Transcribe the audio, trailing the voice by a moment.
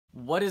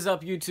What is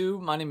up,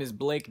 YouTube? My name is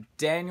Blake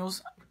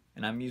Daniels,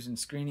 and I'm using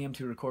Screenium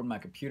to record my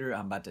computer.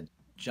 I'm about to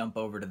jump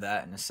over to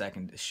that in a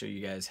second to show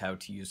you guys how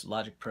to use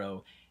Logic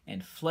Pro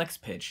and Flex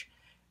Pitch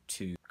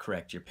to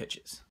correct your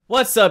pitches.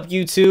 What's up,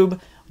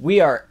 YouTube? We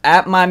are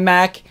at my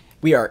Mac,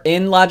 we are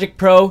in Logic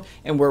Pro,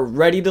 and we're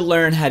ready to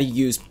learn how to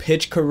use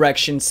pitch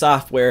correction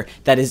software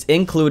that is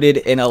included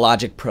in a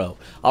Logic Pro.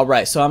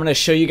 Alright, so I'm going to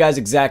show you guys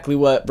exactly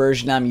what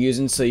version I'm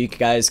using so you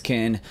guys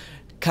can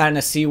kind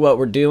of see what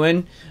we're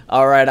doing.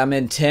 Alright, I'm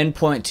in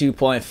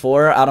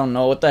 10.2.4. I don't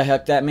know what the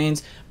heck that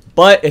means,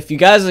 but if you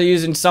guys are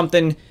using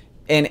something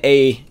in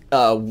a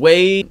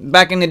way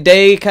back in the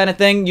day kind of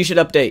thing, you should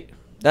update.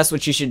 That's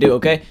what you should do,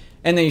 okay?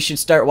 And then you should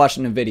start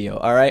watching the video.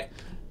 Alright,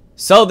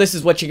 so this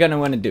is what you're gonna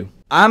want to do.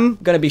 I'm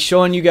gonna be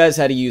showing you guys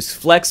how to use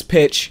Flex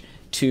Pitch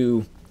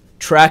to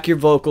track your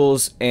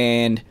vocals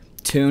and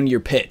tune your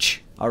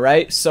pitch.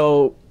 Alright,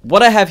 so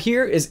what I have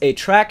here is a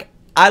track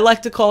I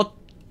like to call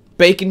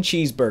Bacon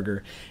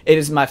Cheeseburger. It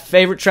is my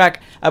favorite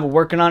track. I've been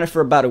working on it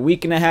for about a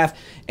week and a half,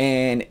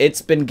 and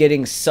it's been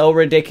getting so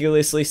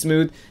ridiculously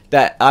smooth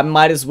that I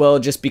might as well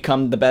just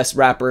become the best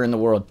rapper in the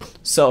world.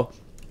 So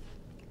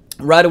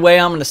right away,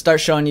 I'm going to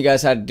start showing you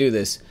guys how to do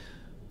this.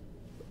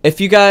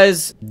 If you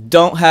guys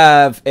don't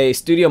have a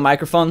studio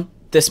microphone,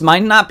 this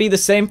might not be the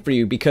same for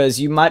you because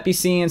you might be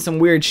seeing some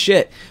weird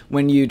shit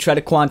when you try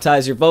to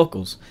quantize your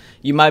vocals.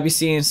 You might be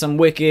seeing some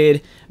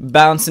wicked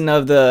bouncing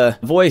of the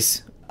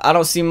voice. I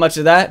don't see much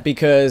of that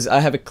because I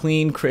have a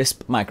clean,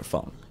 crisp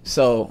microphone.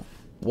 So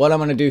what I'm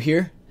going to do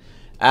here,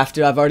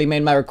 after I've already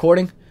made my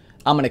recording,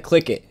 I'm going to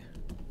click it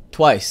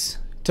twice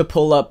to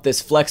pull up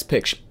this Flex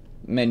Pitch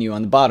menu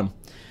on the bottom.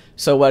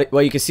 So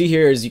what you can see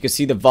here is you can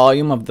see the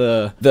volume of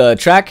the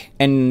track,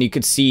 and you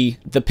can see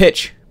the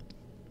pitch.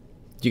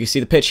 You can see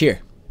the pitch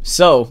here.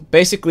 So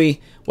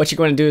basically what you're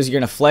going to do is you're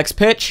going to flex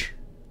pitch,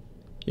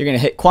 you're going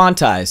to hit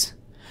quantize,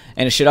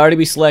 and it should already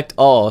be select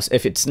all.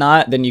 If it's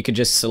not, then you could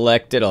just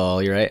select it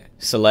all. You're right,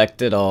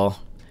 select it all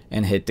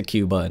and hit the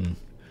Q button.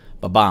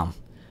 Ba-bam.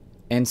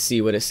 And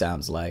see what it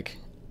sounds like.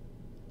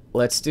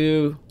 Let's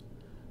do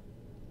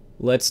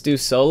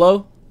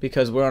solo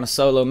because we're on a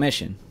solo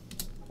mission.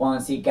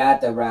 Once he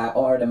got the right,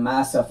 order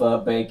myself a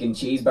bacon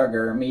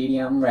cheeseburger,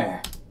 medium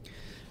rare.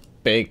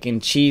 Bacon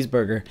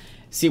cheeseburger.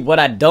 See, what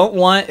I don't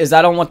want is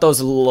I don't want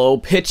those low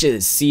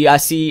pitches. See, I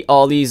see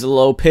all these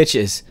low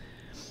pitches.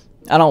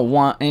 I don't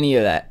want any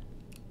of that.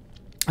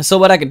 So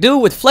what I could do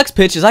with Flex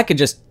Pitch is I could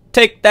just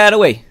take that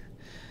away.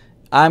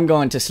 I'm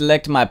going to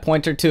select my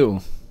pointer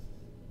tool,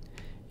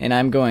 and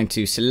I'm going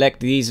to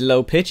select these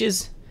low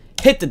pitches,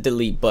 hit the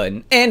delete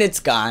button, and it's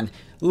gone.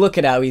 Look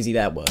at how easy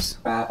that was.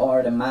 I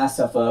ordered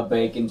myself a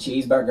bacon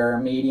cheeseburger,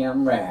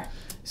 medium rare.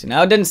 So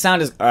now it doesn't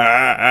sound as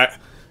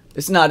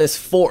it's not as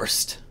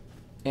forced,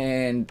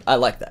 and I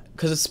like that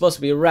because it's supposed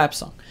to be a rap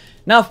song.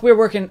 Now if we're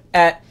working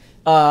at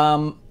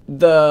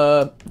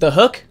the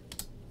hook.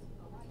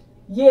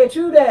 Yeah,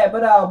 true that,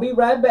 but I'll be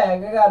right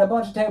back. I got a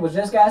bunch of tables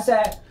just got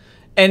sat.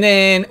 And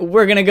then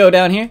we're gonna go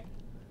down here.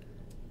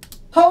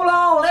 Hold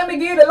on, let me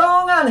get it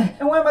long on it.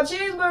 And when my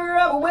cheeseburger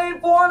up, I'm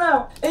waiting for an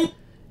hour.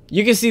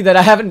 You can see that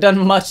I haven't done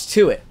much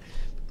to it.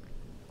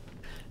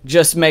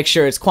 Just make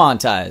sure it's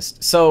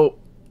quantized. So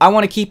I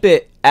want to keep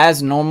it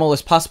as normal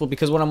as possible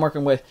because what I'm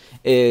working with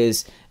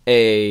is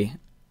a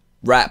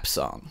rap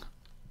song.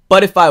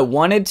 But if I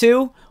wanted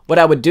to, what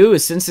I would do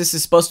is, since this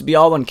is supposed to be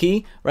all one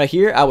key right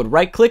here, I would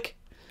right click,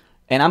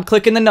 and I'm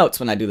clicking the notes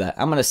when I do that.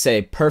 I'm going to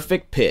say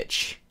perfect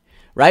pitch.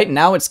 Right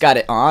now it's got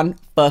it on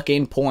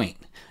fucking point.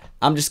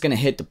 I'm just going to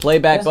hit the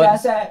playback button.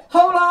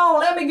 Hold on,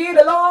 let me get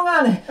it long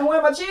on it. And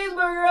when my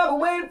cheeseburger up, I'm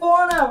waiting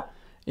for an hour.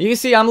 You can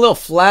see I'm a little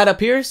flat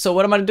up here, so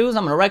what I'm going to do is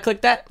I'm going to right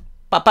click that.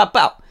 Pop, pop,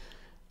 pop.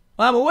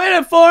 I'm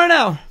waiting for an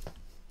hour.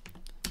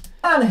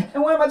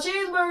 And when my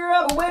cheeseburger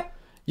up, I'm waiting.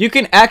 You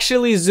can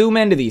actually zoom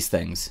into these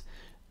things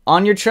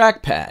on your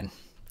trackpad,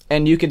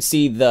 and you can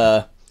see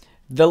the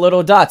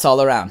little dots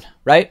all around,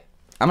 right?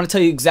 I'm going to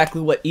tell you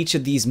exactly what each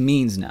of these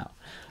means now.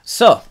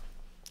 So,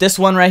 this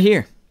one right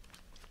here,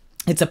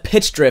 it's a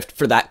pitch drift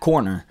for that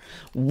corner.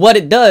 What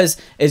it does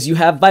is you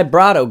have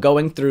vibrato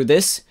going through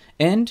this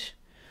end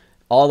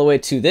all the way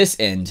to this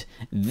end.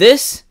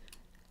 This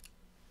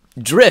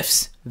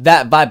drifts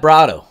that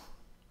vibrato.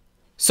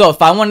 So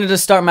if I wanted to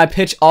start my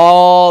pitch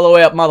all the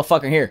way up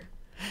motherfucker here,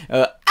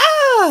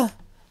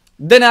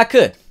 then I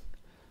could.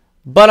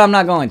 But I'm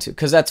not going to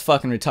because that's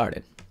fucking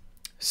retarded.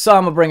 So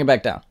I'm going to bring it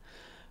back down.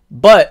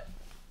 But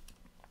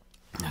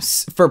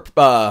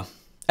for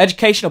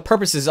educational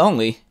purposes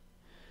only,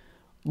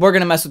 we're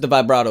going to mess with the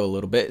vibrato a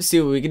little bit, see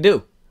what we can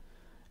do.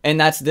 And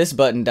that's this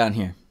button down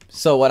here.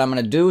 So what I'm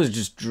going to do is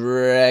just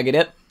drag it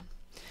up.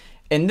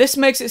 And this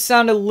makes it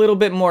sound a little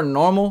bit more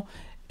normal,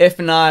 if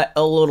not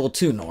a little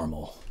too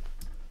normal.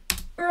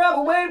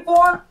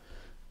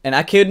 And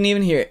I couldn't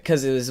even hear it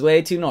because it was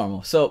way too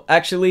normal. So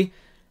actually,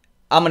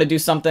 I'm going to do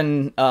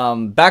something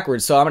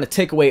backwards. So I'm going to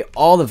take away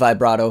all the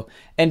vibrato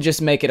and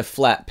just make it a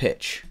flat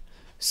pitch.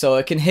 So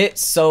it can hit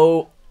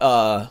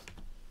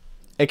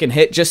it can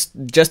hit just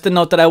the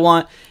note that I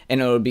want,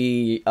 and it'll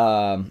be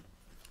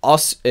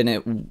also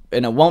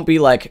it won't be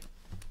like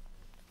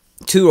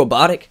too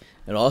robotic.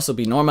 It'll also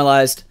be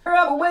normalized.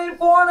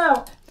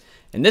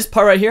 And this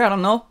part right here, I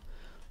don't know.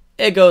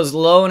 It goes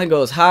low and it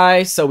goes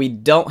high, so we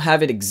don't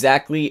have it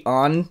exactly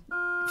on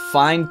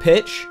fine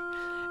pitch.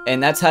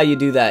 And that's how you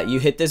do that. You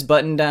hit this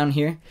button down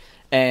here,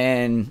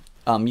 and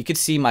you can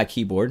see my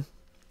keyboard,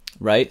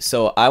 right?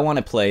 So I want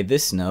to play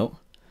this note,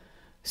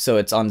 so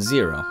it's on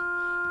 0.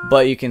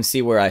 But you can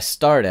see where I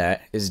start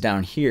at is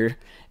down here,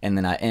 and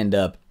then I end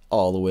up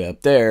all the way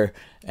up there,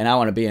 and I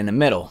want to be in the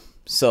middle.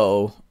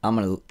 So I'm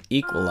going to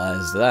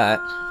equalize that,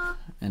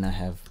 and I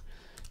have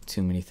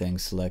too many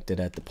things selected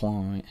at the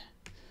point.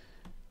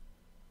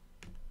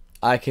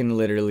 I can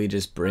literally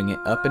just bring it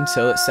up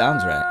until it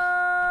sounds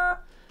right.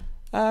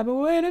 I've been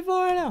waiting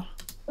for it now.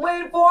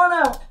 Waiting for it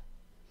now.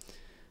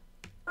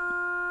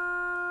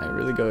 I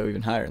really go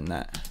even higher than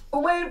that.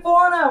 Waiting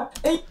for it now.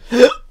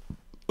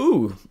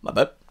 Ooh, my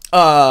bad.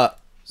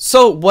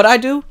 So what I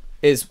do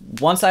is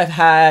once I've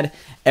had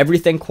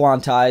everything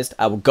quantized,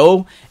 I will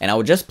go and I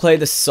will just play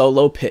the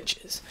solo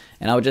pitches.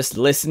 And I will just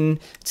listen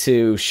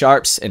to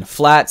sharps and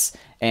flats,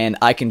 and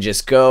I can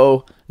just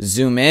go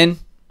zoom in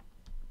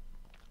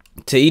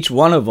to each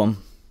one of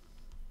them,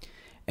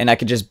 and I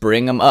could just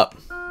bring them up.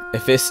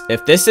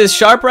 If this is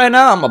sharp right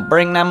now, I'm gonna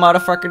bring that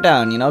motherfucker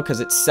down, you know, because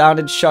it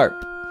sounded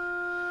sharp.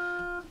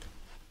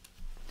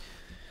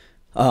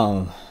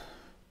 All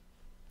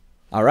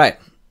right.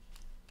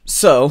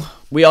 So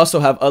we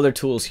also have other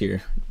tools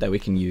here that we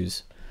can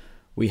use.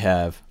 We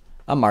have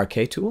a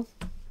marquee tool,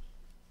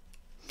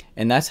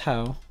 and that's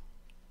how.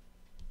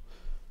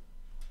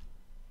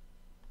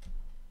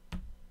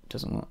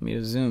 Doesn't want me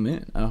to zoom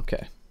in.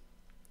 Okay.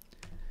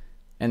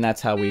 And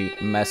that's how we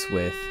mess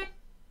with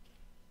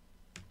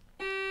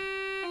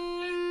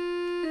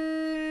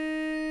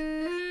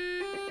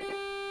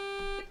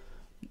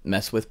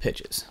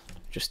pitches.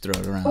 Just throw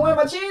it around. Where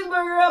my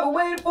cheeseburger I've been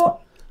waiting for.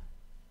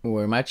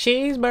 Where my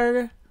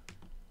cheeseburger?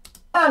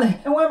 And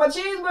where my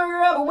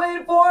cheeseburger I've been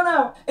waiting for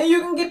now. And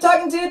you can keep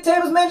talking to your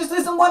tables, man. Just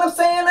listen what I'm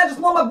saying. I just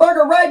want my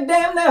burger right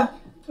damn now.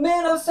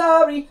 Man, I'm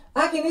sorry,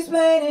 I can't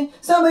explain it.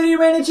 Somebody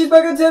ran a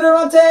cheeseburger to the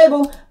wrong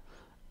table.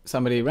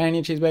 Somebody ran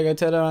your cheeseburger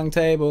to the wrong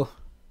table.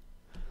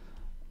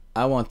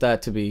 I want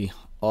that to be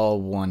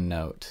all one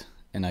note,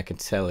 and I can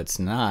tell it's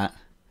not.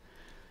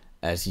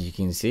 As you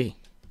can see,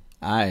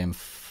 I am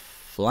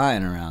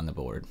flying around the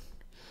board.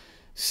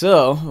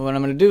 So what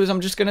I'm going to do is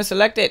I'm just going to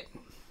select it.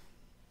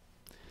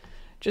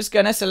 Just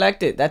going to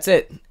select it. That's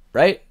it,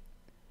 right?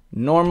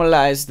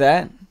 Normalize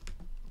that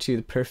to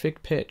the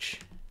perfect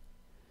pitch.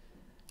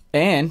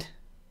 And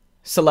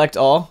select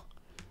all,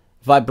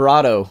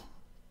 vibrato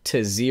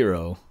to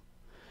 0.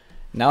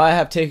 Now I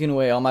have taken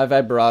away all my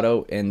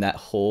vibrato in that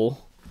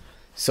hole,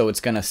 so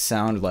it's gonna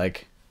sound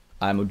like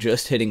I'm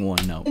just hitting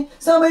one note.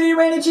 Somebody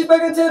ran a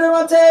cheeseburger to the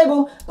wrong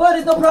table, but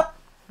it's no problem.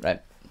 Right,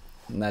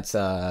 and that's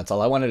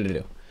all I wanted to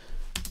do.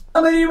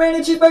 Somebody ran a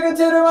cheeseburger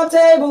to the wrong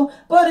table,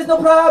 but it's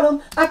no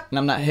problem. And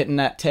I'm not hitting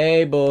that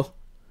table.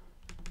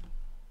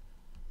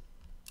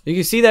 You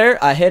can see there,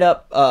 I hit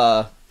up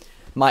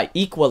my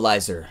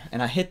equalizer,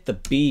 and I hit the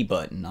B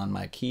button on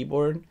my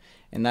keyboard,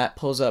 and that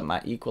pulls up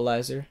my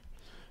equalizer.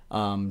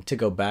 To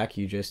go back,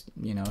 you just,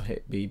 you know,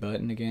 hit B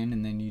button again,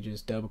 and then you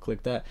just double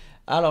click that.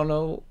 I don't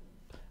know,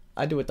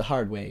 I do it the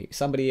hard way.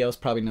 Somebody else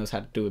probably knows how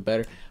to do it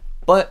better,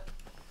 but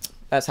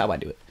that's how I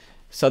do it.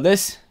 So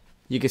this,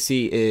 you can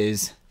see,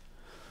 is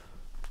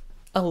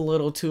a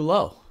little too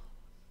low.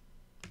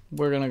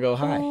 We're gonna go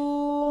high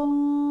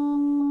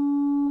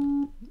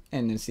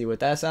and then see what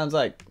that sounds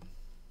like.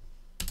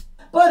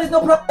 But it's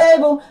no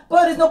problem.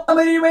 But it's no.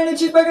 Somebody ran a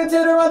cheeseburger to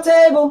the wrong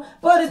table.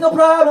 But it's no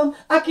problem.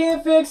 I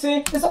can't fix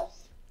it. It's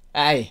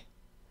Aye,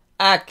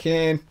 I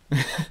can.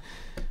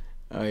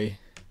 Aye.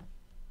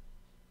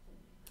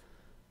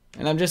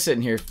 And I'm just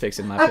sitting here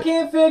fixing my. I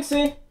can't fix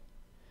it.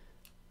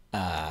 I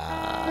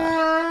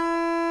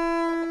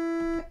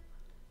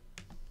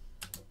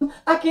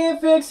can't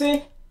fix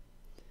it.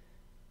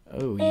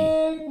 Oh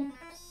yeah.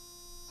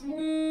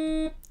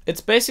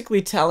 It's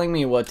basically telling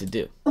me what to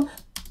do.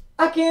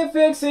 I can't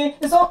fix it.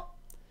 It's all.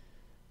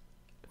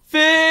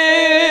 Fix.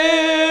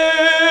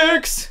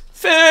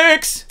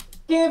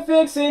 Can't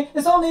fix it.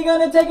 It's only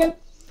gonna take an.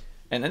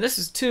 And then this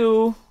is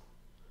 2.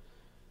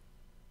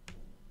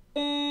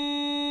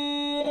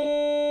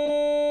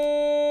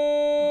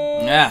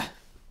 Yeah.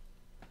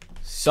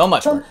 So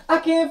much work. I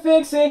can't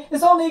fix it.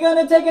 It's only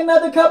gonna take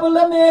another couple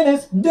of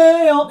minutes.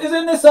 Damn,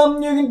 isn't there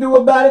something you can do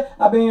about it?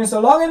 I've been here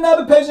so long and I've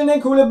been patient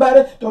and cool about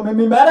it. Don't make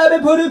me mad, I've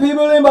been putting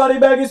people in body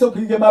baggage. So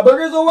please get my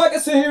burgers so I can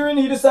sit here and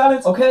eat in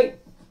silence. Okay,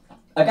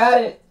 I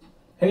got it.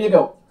 Here you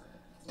go.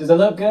 Does it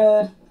look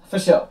good? For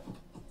sure.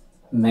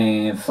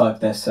 Man, fuck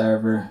that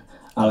server.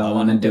 All I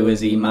wanna do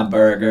is eat my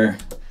burger.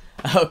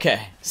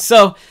 Okay,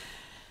 so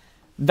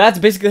that's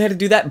basically how to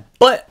do that.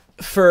 But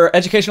for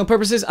educational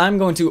purposes, I'm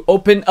going to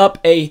open up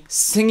a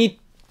singy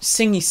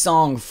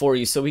song for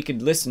you so we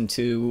could listen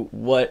to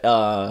what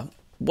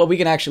we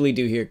can actually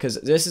do here, because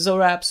this is a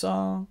rap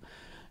song,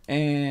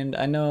 and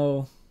I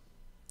know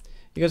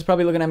you guys are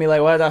probably looking at me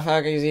like, what the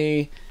fuck is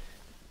he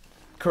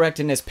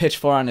correcting his pitch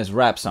for on his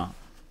rap song.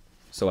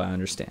 So I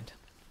understand.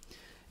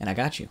 And I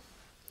got you.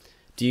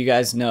 Do you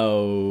guys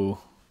know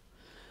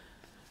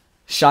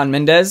Shawn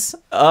Mendes?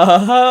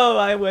 Oh,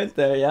 I went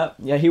there. Yeah.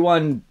 Yeah, he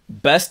won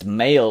Best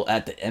Male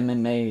at the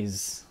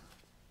MMAs.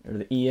 Or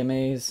the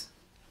EMAs.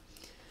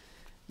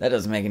 That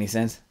doesn't make any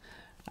sense.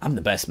 I'm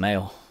the best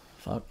male.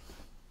 Fuck.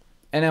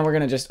 And then we're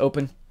going to just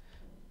open.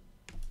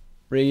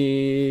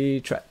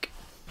 Retrack.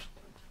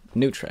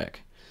 New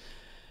track.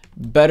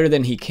 Better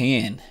than he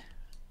can.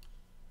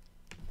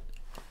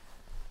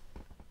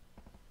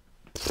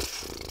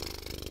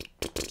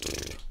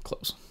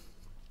 Close.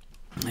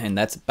 And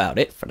that's about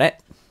it for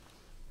that.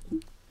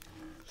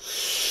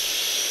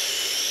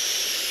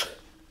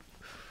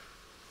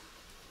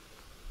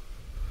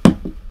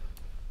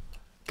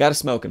 Gotta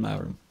smoke in my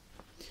room.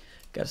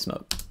 Gotta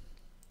smoke.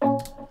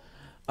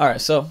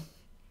 Alright, so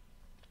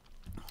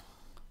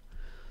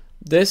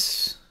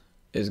this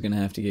is gonna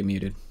have to get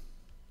muted.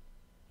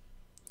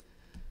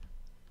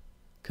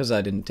 Cause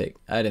I didn't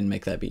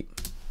make that beat.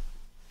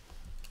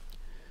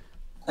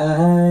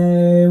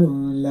 I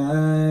won't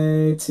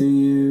lie to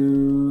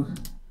you.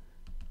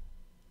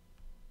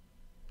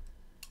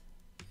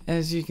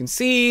 As you can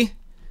see,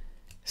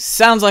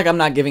 sounds like I'm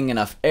not giving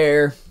enough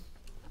air,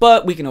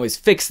 but we can always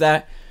fix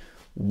that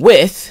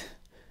with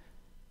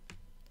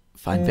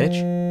fine pitch.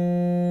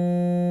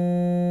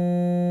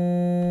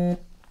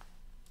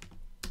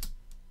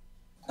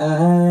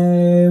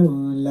 I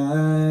won't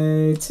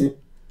lie to.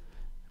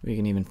 We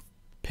can even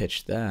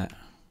pitch that.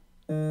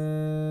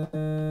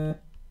 I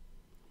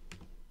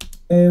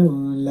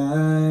won't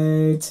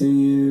lie to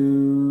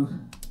you.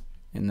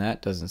 And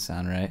that doesn't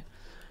sound right.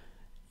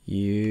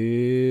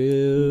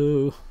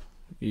 You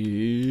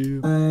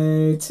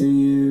Lie to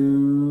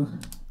you.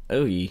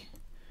 Oy.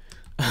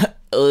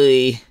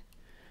 Oy.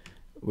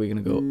 We're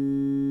gonna go.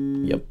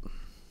 Yep.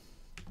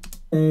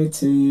 Lie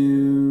to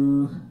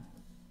you.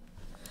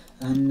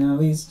 I know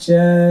he's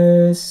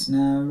just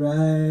not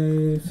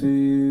right for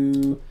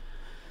you.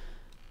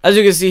 As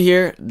you can see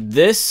here,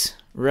 this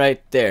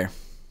right there.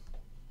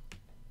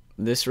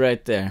 This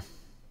right there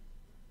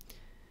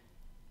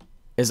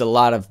is a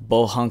lot of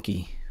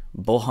bullhunky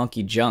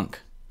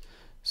junk.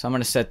 So I'm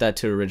going to set that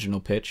to original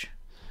pitch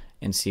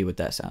and see what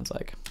that sounds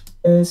like.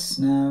 It's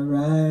not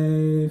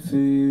right for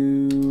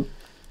you.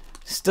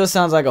 Still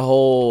sounds like a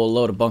whole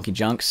load of bunky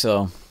junk,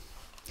 so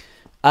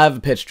I have a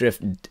pitch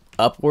drift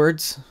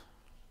upwards.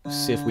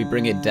 See if we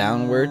bring it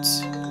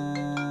downwards.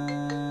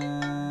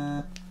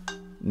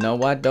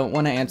 No, I don't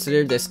want to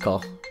answer this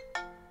call.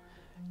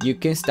 You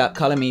can stop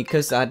calling me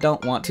because I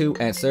don't want to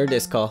answer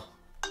this call.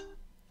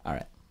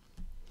 Alright.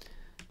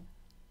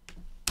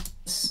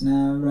 It's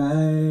not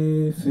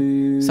right for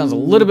you. Sounds a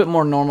little bit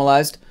more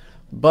normalized,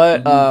 but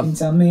you can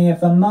tell me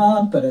if I'm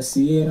on, but I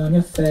see it on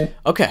your face.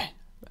 Okay,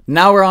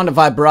 now we're on to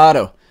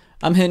vibrato.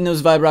 I'm hitting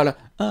those vibrato.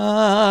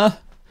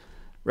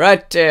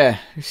 Right there.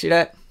 You see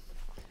that?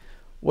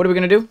 What are we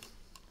gonna do?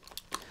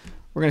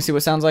 We're gonna see what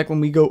it sounds like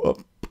when we go up.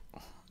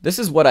 This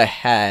is what I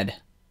had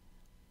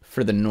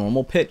for the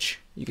normal pitch.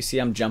 You can see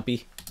I'm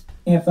jumpy.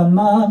 If I'm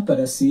on, but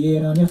I see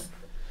it on your.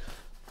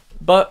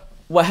 But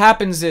what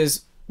happens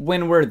is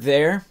when we're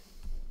there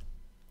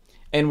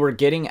and we're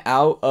getting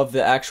out of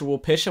the actual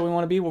pitch that we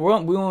want to be, we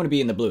want to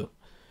be in the blue.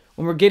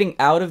 When we're getting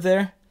out of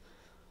there,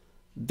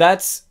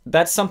 that's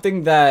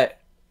something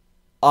that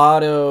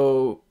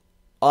audio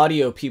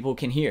people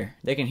can hear.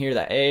 They can hear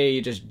that, hey,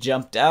 you just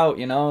jumped out,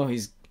 you know, you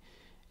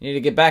need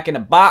to get back in the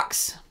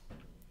box.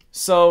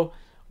 So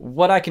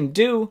what I can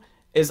do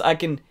is I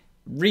can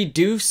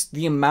reduce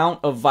the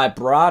amount of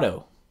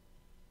vibrato.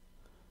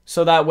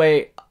 So that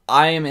way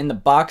I am in the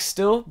box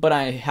still, but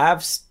I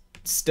have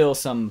still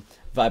some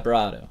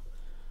vibrato.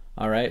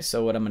 Alright,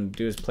 so what I'm going to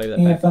do is play that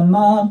back. If I'm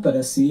on, but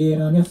I see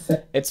it on your face.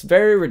 It's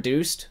very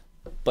reduced,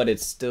 but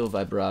it's still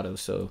vibrato,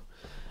 so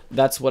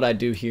that's what I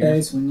do here.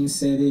 It's when you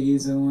say that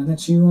he's the one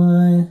that you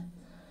want,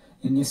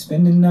 and you're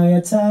spending all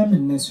your time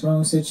in this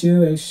wrong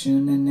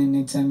situation, and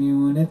anytime you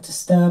want it to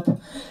stop,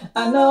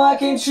 I know I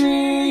can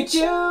treat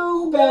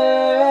you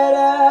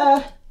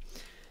better.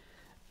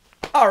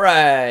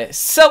 Alright,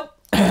 so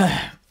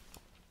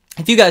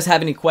if you guys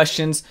have any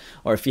questions,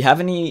 or if you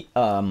have any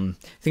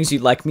things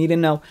you'd like me to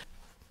know,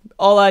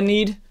 all I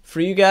need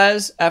for you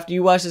guys after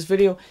you watch this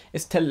video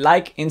is to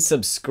like and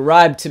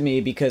subscribe to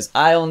me, because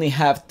I only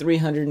have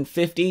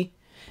 350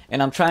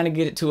 and I'm trying to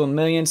get it to 1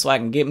 million so I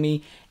can get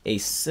me a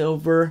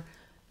silver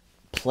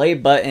play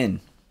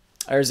button.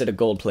 Or is it a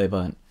gold play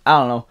button? I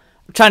don't know.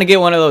 I'm trying to get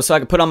one of those so I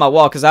can put on my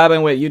wall, because I've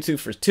been with YouTube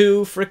for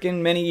 2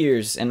 freaking many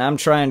years and I'm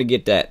trying to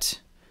get that.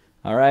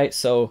 Alright,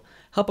 so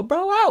help a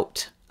bro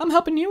out. I'm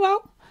helping you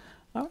out.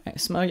 Alright,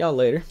 smell y'all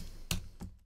later.